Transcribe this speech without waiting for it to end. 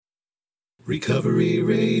Recovery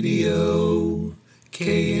Radio,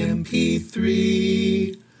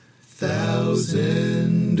 KMP3,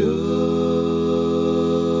 1000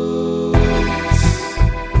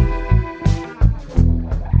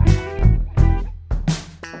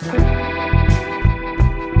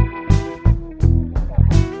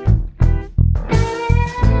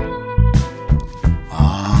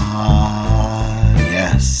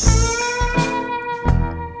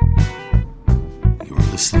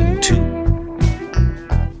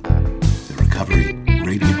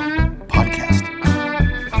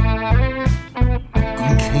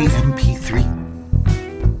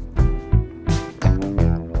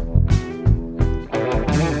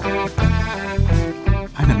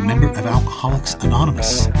 Alcoholics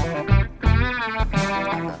Anonymous, and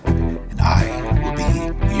I will be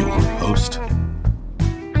your host.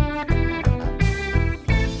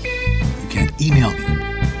 You can email me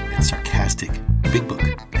at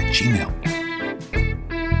sarcasticbigbook@gmail.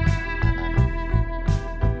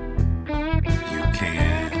 You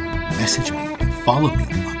can message me and follow me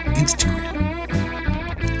on Instagram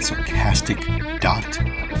at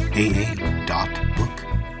sarcastic.aa.book.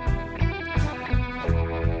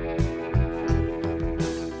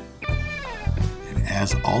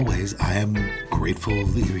 As always, I am grateful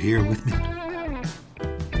that you're here with me,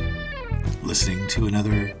 listening to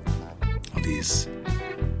another of these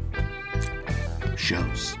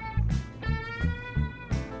shows.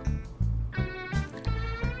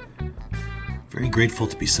 Very grateful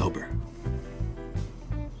to be sober.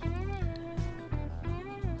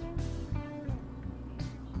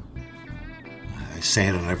 I say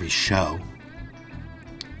it on every show,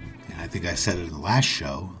 and I think I said it in the last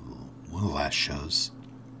show. One of the last shows.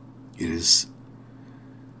 It is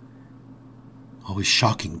always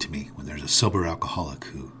shocking to me when there's a sober alcoholic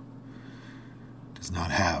who does not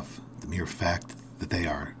have the mere fact that they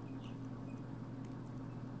are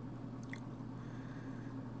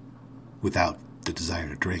without the desire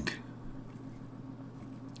to drink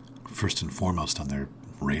first and foremost on their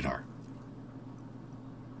radar,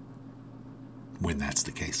 when that's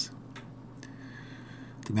the case.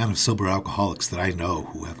 The amount of sober alcoholics that I know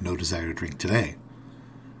who have no desire to drink today,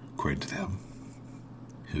 according to them,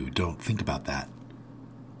 who don't think about that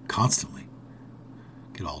constantly,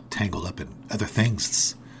 get all tangled up in other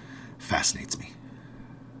things, fascinates me.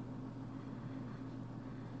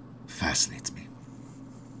 Fascinates me.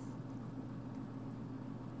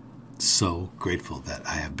 So grateful that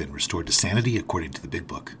I have been restored to sanity according to the Big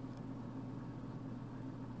Book.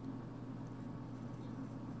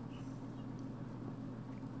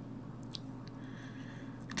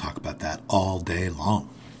 Talk about that all day long.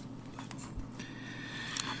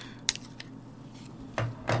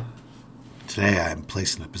 Today I am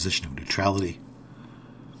placed in a position of neutrality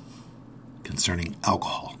concerning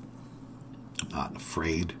alcohol. I'm not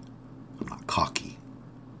afraid. I'm not cocky.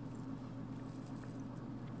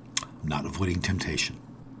 I'm not avoiding temptation.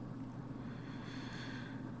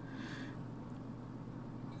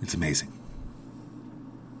 It's amazing.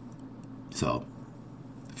 So,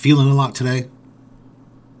 feeling a lot today.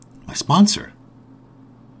 My sponsor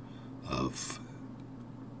of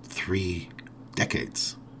 3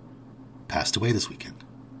 decades passed away this weekend.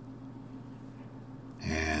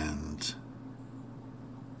 And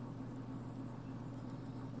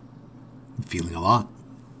I'm feeling a lot.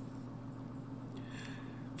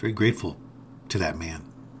 Very grateful to that man.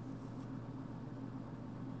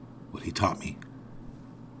 What he taught me.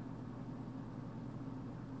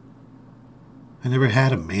 I never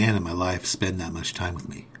had a man in my life spend that much time with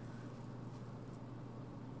me.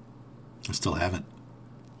 I still haven't.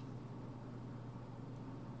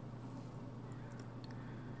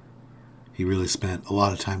 He really spent a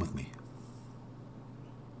lot of time with me.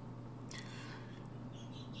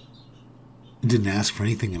 He didn't ask for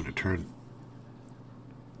anything in return.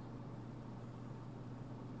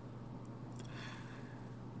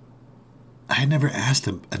 I had never asked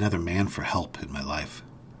another man for help in my life.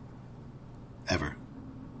 Ever.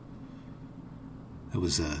 It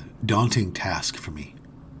was a daunting task for me.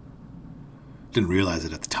 Didn't realize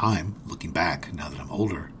it at the time, looking back, now that I'm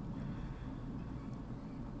older.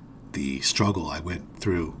 The struggle I went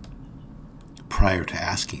through prior to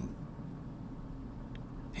asking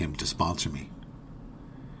him to sponsor me.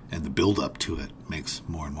 And the build-up to it makes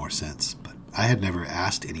more and more sense. But I had never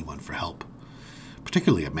asked anyone for help,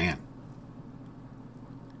 particularly a man.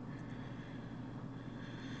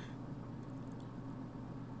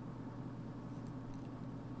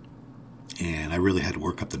 And I really had to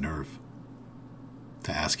work up the nerve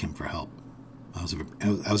to ask him for help. I was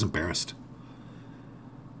embarrassed.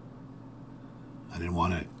 I didn't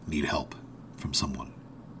want to need help from someone.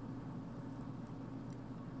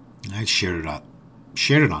 I shared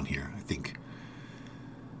it on here, I think,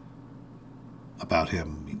 about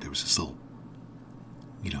him. There was this little,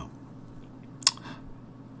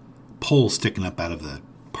 pole sticking up out of the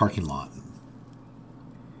parking lot.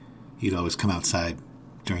 He'd always come outside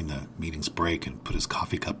during the meeting's break and put his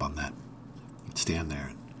coffee cup on that. He'd stand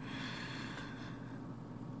there.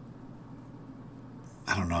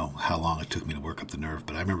 I don't know how long it took me to work up the nerve,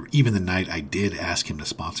 but I remember even the night I did ask him to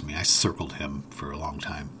sponsor me, I circled him for a long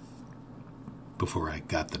time before I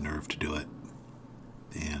got the nerve to do it.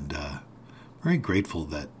 And very grateful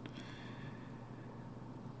that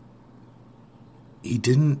he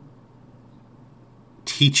didn't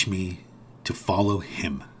teach me to follow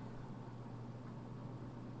him.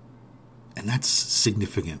 And that's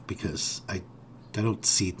significant because I don't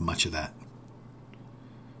see much of that.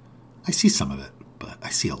 I see some of it, but I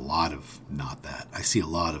see a lot of not that. I see a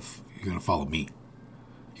lot of, you're going to follow me.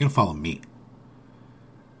 You're going to follow me.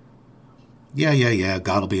 Yeah,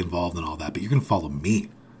 God will be involved in all that, but you're going to follow me.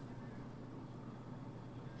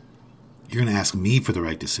 You're going to ask me for the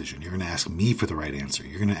right decision. You're going to ask me for the right answer.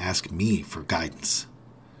 You're going to ask me for guidance.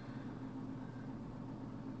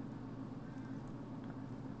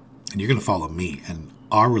 And you're going to follow me, and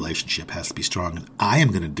our relationship has to be strong, and I am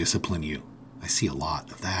going to discipline you. I see a lot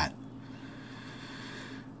of that.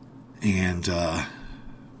 And I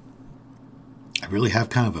really have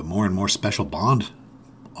kind of a more and more special bond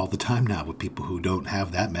all the time now with people who don't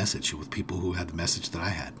have that message, with people who had the message that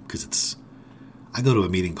I had. Because I go to a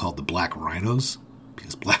meeting called the Black Rhinos,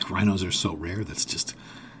 because black rhinos are so rare. That's just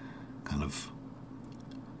kind of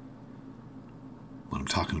what I'm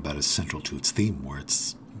talking about is central to its theme, where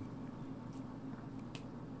it's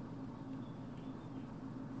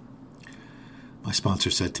my sponsor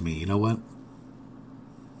said to me, you know what?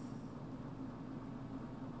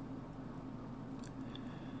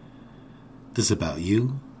 This is about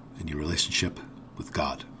you and your relationship with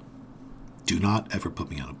God. Do not ever put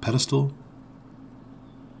me on a pedestal.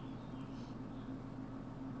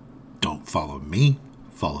 Don't follow me.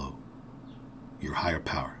 Follow your higher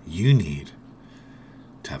power. You need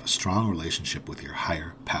to have a strong relationship with your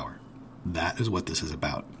higher power. That is what this is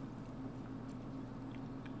about.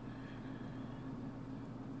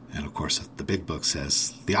 And of course, the big book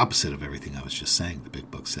says the opposite of everything I was just saying. The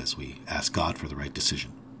big book says we ask God for the right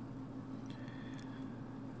decision.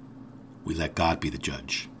 We let God be the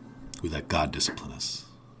judge. We let God discipline us.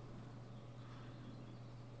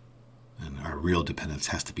 And our real dependence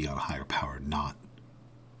has to be on a higher power, not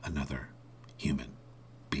another human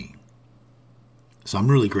being. So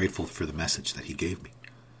I'm really grateful for the message that he gave me.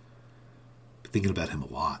 Been thinking about him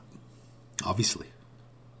a lot, obviously.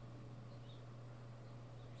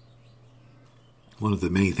 One of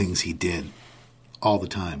the many things he did all the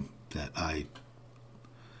time that I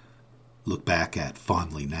look back at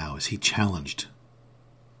fondly now is he challenged.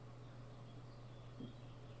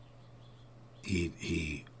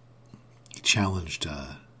 He challenged.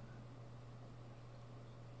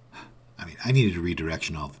 I needed a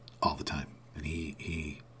redirection all the time, and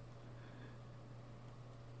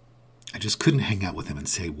I just couldn't hang out with him and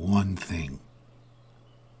say one thing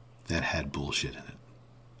that had bullshit in it.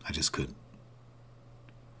 I just couldn't.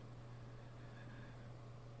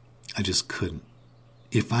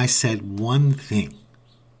 If I said one thing,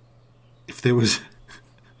 if there was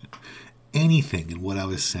anything in what I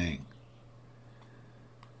was saying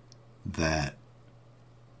that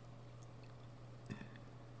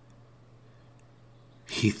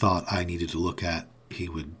he thought I needed to look at, he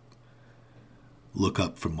would look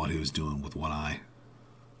up from what he was doing with one eye.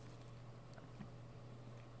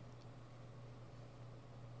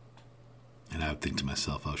 And I would think to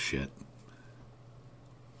myself, oh shit.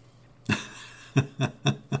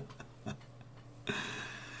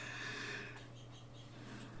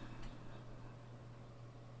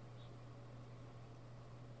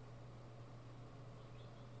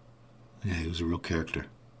 Yeah, he was a real character.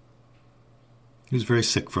 He was very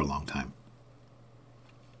sick for a long time.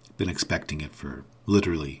 Been expecting it for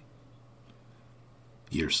literally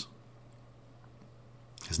years.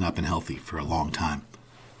 Has not been healthy for a long time.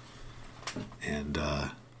 And,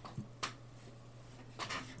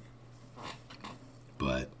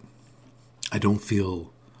 but I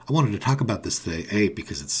wanted to talk about this today,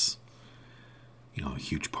 because it's, a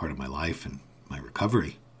huge part of my life and my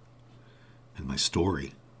recovery and my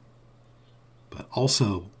story. But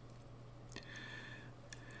also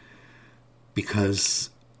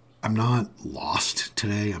because I'm not lost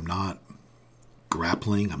today. I'm not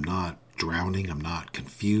grappling. I'm not drowning. I'm not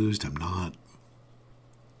confused.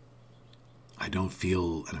 I don't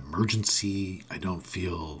feel an emergency. And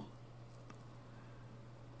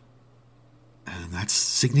that's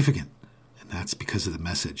significant. And that's because of the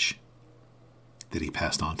message that he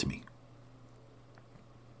passed on to me.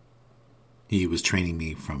 He was training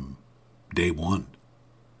me from day one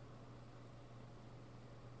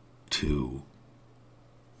to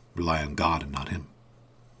rely on God and not him.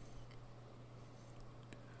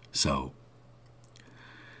 So,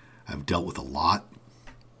 I've dealt with a lot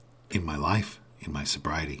in my life, in my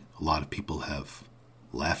sobriety. A lot of people have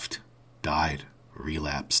left, died,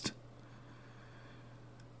 relapsed.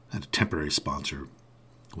 I had a temporary sponsor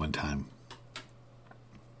one time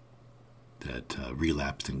that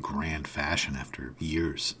relapsed in grand fashion after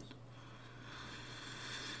years.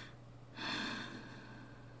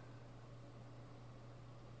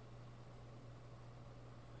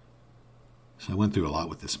 So I went through a lot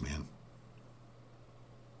with this man.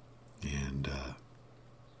 And,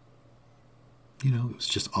 it was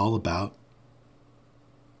just all about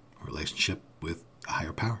a relationship with a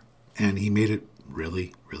higher power. And he made it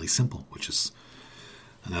really, really simple, which is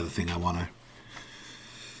another thing I want to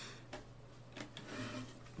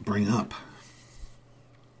bring up.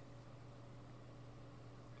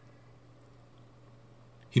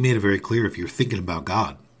 He made it very clear, if you're thinking about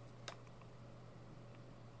God,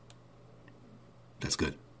 that's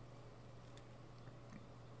good.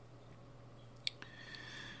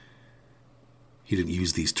 He didn't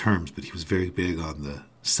use these terms, but he was very big on the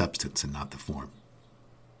substance and not the form.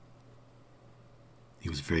 He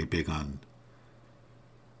was very big on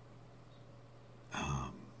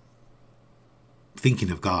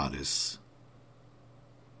thinking of God it's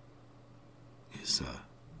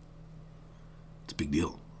a big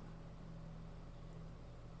deal.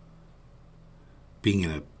 Being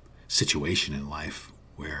in a situation in life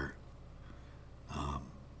where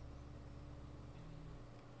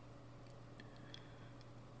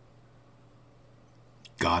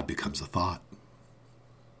God becomes a thought,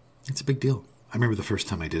 it's a big deal. I remember the first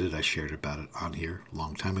time I did it, I shared about it on here a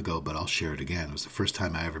long time ago, but I'll share it again. It was the first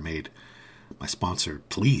time I ever made my sponsor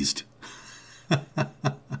pleased. And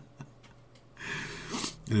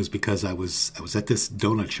it was because I was at this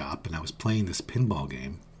donut shop and I was playing this pinball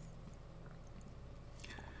game.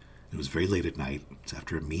 It was very late at night. It was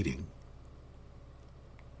after a meeting.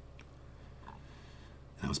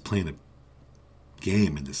 And I was playing a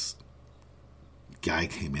game and this guy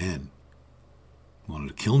came in, wanted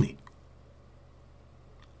to kill me.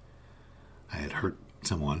 I had hurt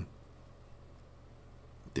someone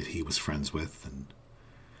that he was friends with,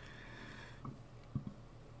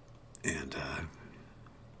 and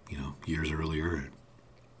years earlier,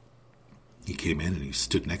 he came in and he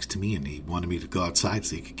stood next to me and he wanted me to go outside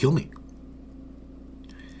so he could kill me.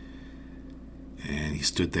 And he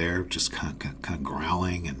stood there just kind of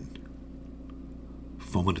growling and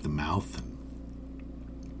foaming at the mouth and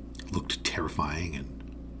looked terrifying and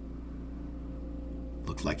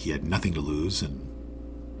looked like he had nothing to lose and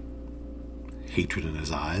hatred in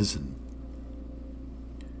his eyes and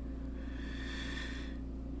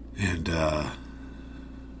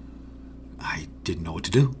I didn't know what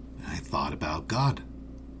to do. I thought about God.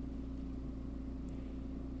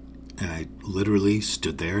 And I literally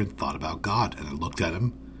stood there and thought about God. And I looked at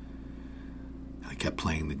him. And I kept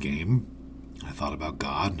playing the game. I thought about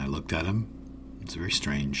God and I looked at him. It's very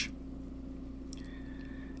strange.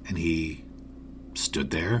 And he stood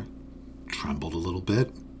there, trembled a little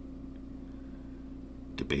bit,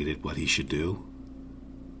 debated what he should do,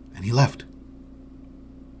 and he left.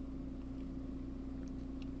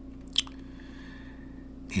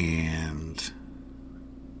 And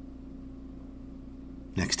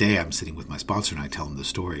next day I'm sitting with my sponsor and I tell him the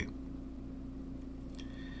story.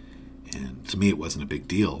 And to me it wasn't a big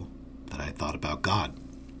deal that I thought about God.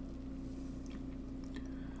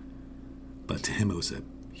 But to him it was a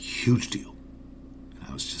huge deal. And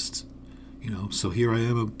I was just, so here I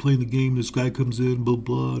am, I'm playing the game, this guy comes in, blah,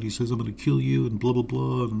 blah, and he says, I'm going to kill you, and blah, blah,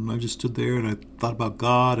 blah, and I just stood there, and I thought about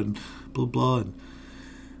God, and blah, blah, and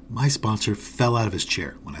my sponsor fell out of his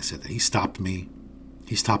chair when I said that. He stopped me.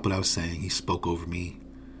 He stopped what I was saying. He spoke over me.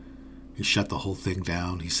 He shut the whole thing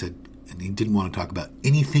down. He said, and he didn't want to talk about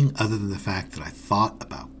anything other than the fact that I thought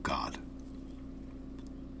about God.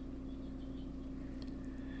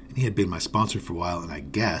 And he had been my sponsor for a while, and I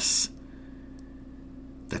guess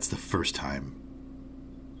that's the first time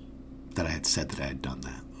that I had said that I had done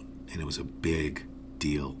that. And it was a big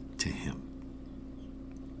deal to him.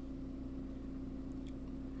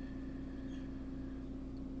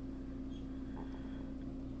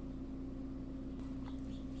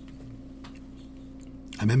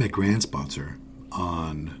 I met my grand sponsor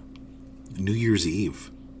on New Year's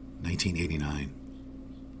Eve, 1989,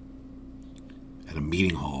 at a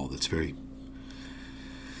meeting hall that's very,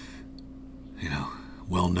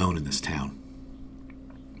 well known in this town.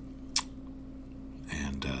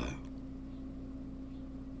 And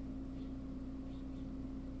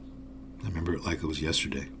I remember it like it was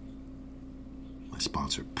yesterday. My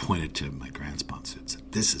sponsor pointed to my grand sponsor and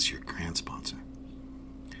said, "This is your grand sponsor."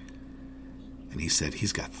 And he said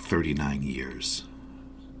he's got 39 years.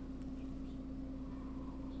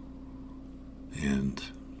 And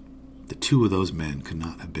the two of those men could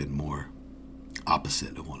not have been more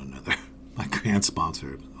opposite of one another. My grand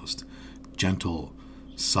sponsor, the most gentle,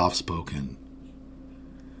 soft-spoken,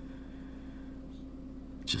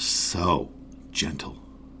 just so gentle.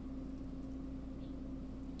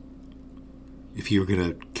 If you were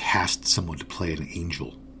going to cast someone to play an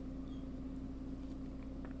angel,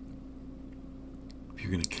 if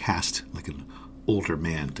you're going to cast like an older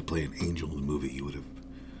man to play an angel in the movie, you would have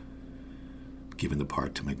given the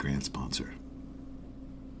part to my grand sponsor.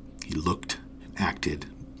 He looked, acted,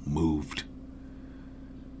 moved,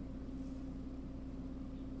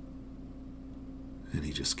 and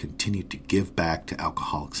he just continued to give back to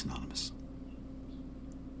Alcoholics Anonymous.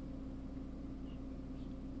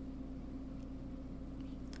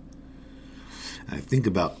 And I think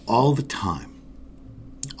about all the time,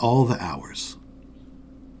 all the hours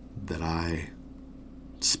that I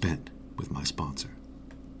spent with my sponsor.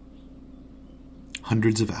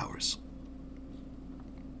 Hundreds of hours.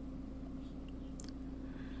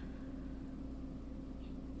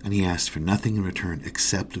 And he asked for nothing in return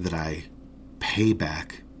except that I pay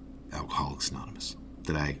back Alcoholics Anonymous,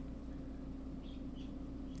 that I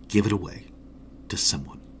give it away to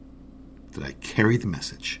someone, that I carry the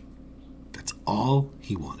message. That's all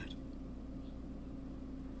he wanted.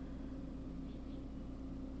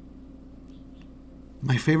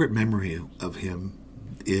 My favorite memory of him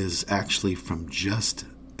is actually from just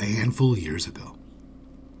a handful of years ago,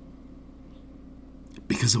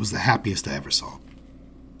 because it was the happiest I ever saw.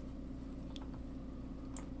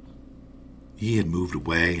 He had moved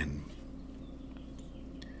away and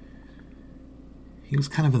he was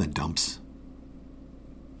kind of in the dumps.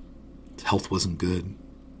 His health wasn't good.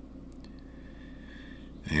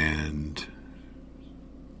 And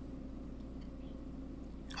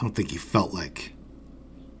I don't think he felt like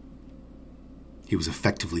he was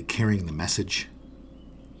effectively carrying the message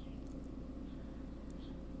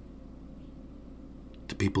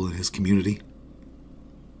to people in his community.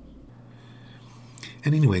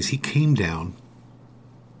 And anyways, he came down,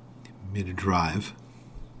 made a drive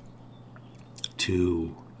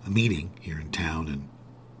to a meeting here in town, and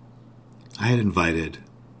I had invited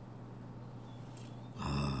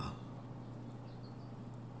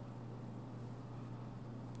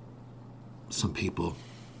some people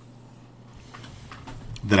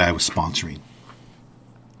that I was sponsoring.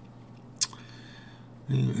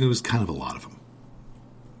 It was kind of a lot of them.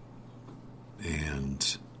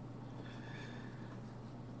 And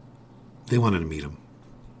they wanted to meet him.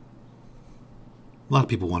 A lot of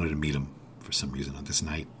people wanted to meet him for some reason on this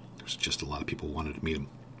night. There was just a lot of people who wanted to meet him.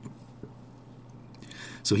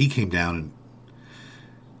 So he came down and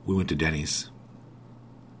we went to Denny's.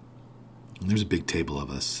 And there's a big table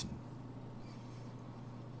of us.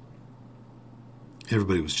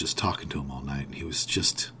 Everybody was just talking to him all night, and he was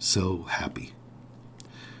just so happy.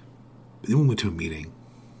 But then we went to a meeting.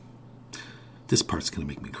 This part's going to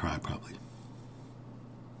make me cry, probably,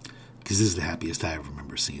 because this is the happiest I ever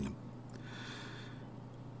remember seeing him.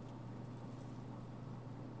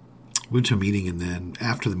 We went to a meeting, and then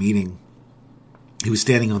after the meeting, he was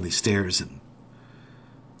standing on these stairs, and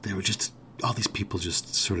there were just all these people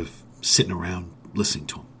just sort of sitting around listening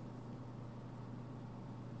to him.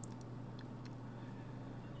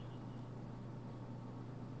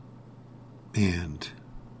 And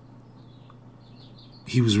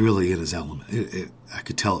he was really in his element. I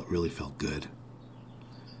could tell it really felt good.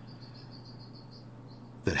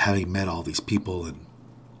 That having met all these people and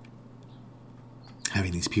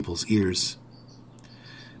having these people's ears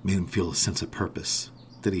made him feel a sense of purpose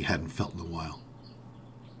that he hadn't felt in a while.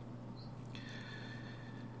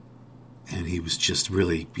 And he was just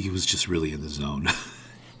really in the zone.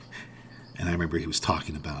 And I remember he was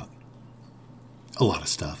talking about a lot of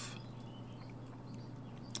stuff.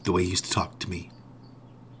 The way he used to talk to me.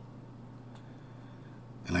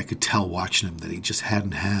 And I could tell watching him that he just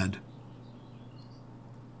hadn't had,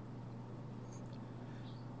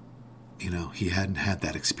 he hadn't had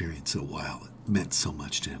that experience in a while. It meant so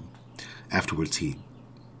much to him. Afterwards, he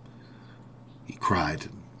cried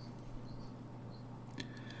and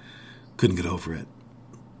couldn't get over it.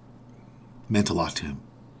 Meant a lot to him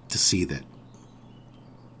to see that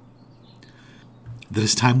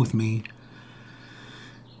his time with me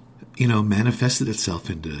manifested itself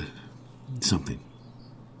into something.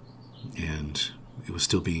 And it was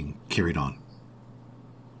still being carried on.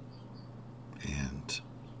 And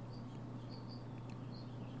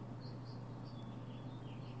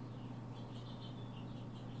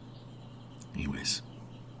anyways,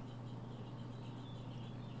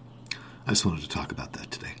 I just wanted to talk about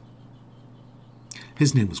that today.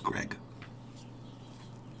 His name was Greg.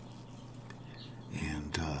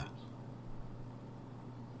 And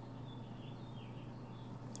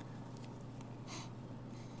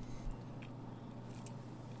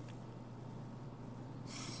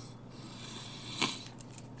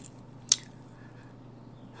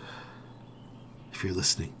if you're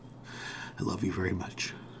listening, I love you very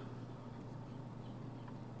much.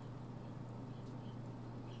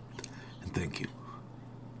 And thank you.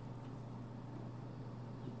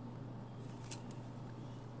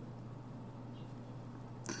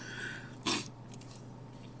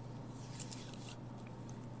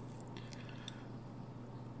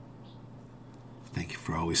 Thank you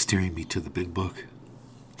for always steering me to the big book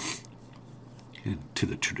and to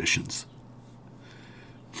the traditions.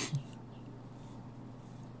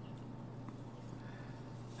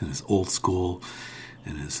 And as old school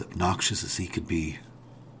and as obnoxious as he could be,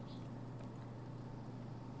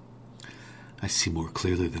 I see more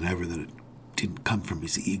clearly than ever that it didn't come from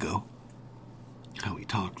his ego, how he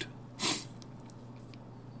talked.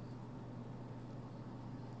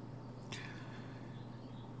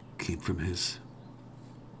 Came from his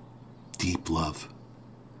deep love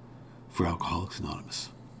for Alcoholics Anonymous.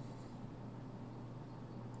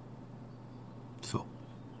 So,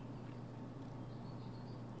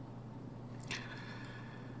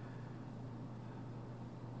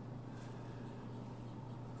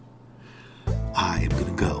 I am going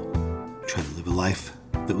to go try to live a life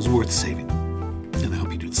that was worth saving, and I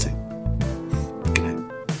hope you do the same.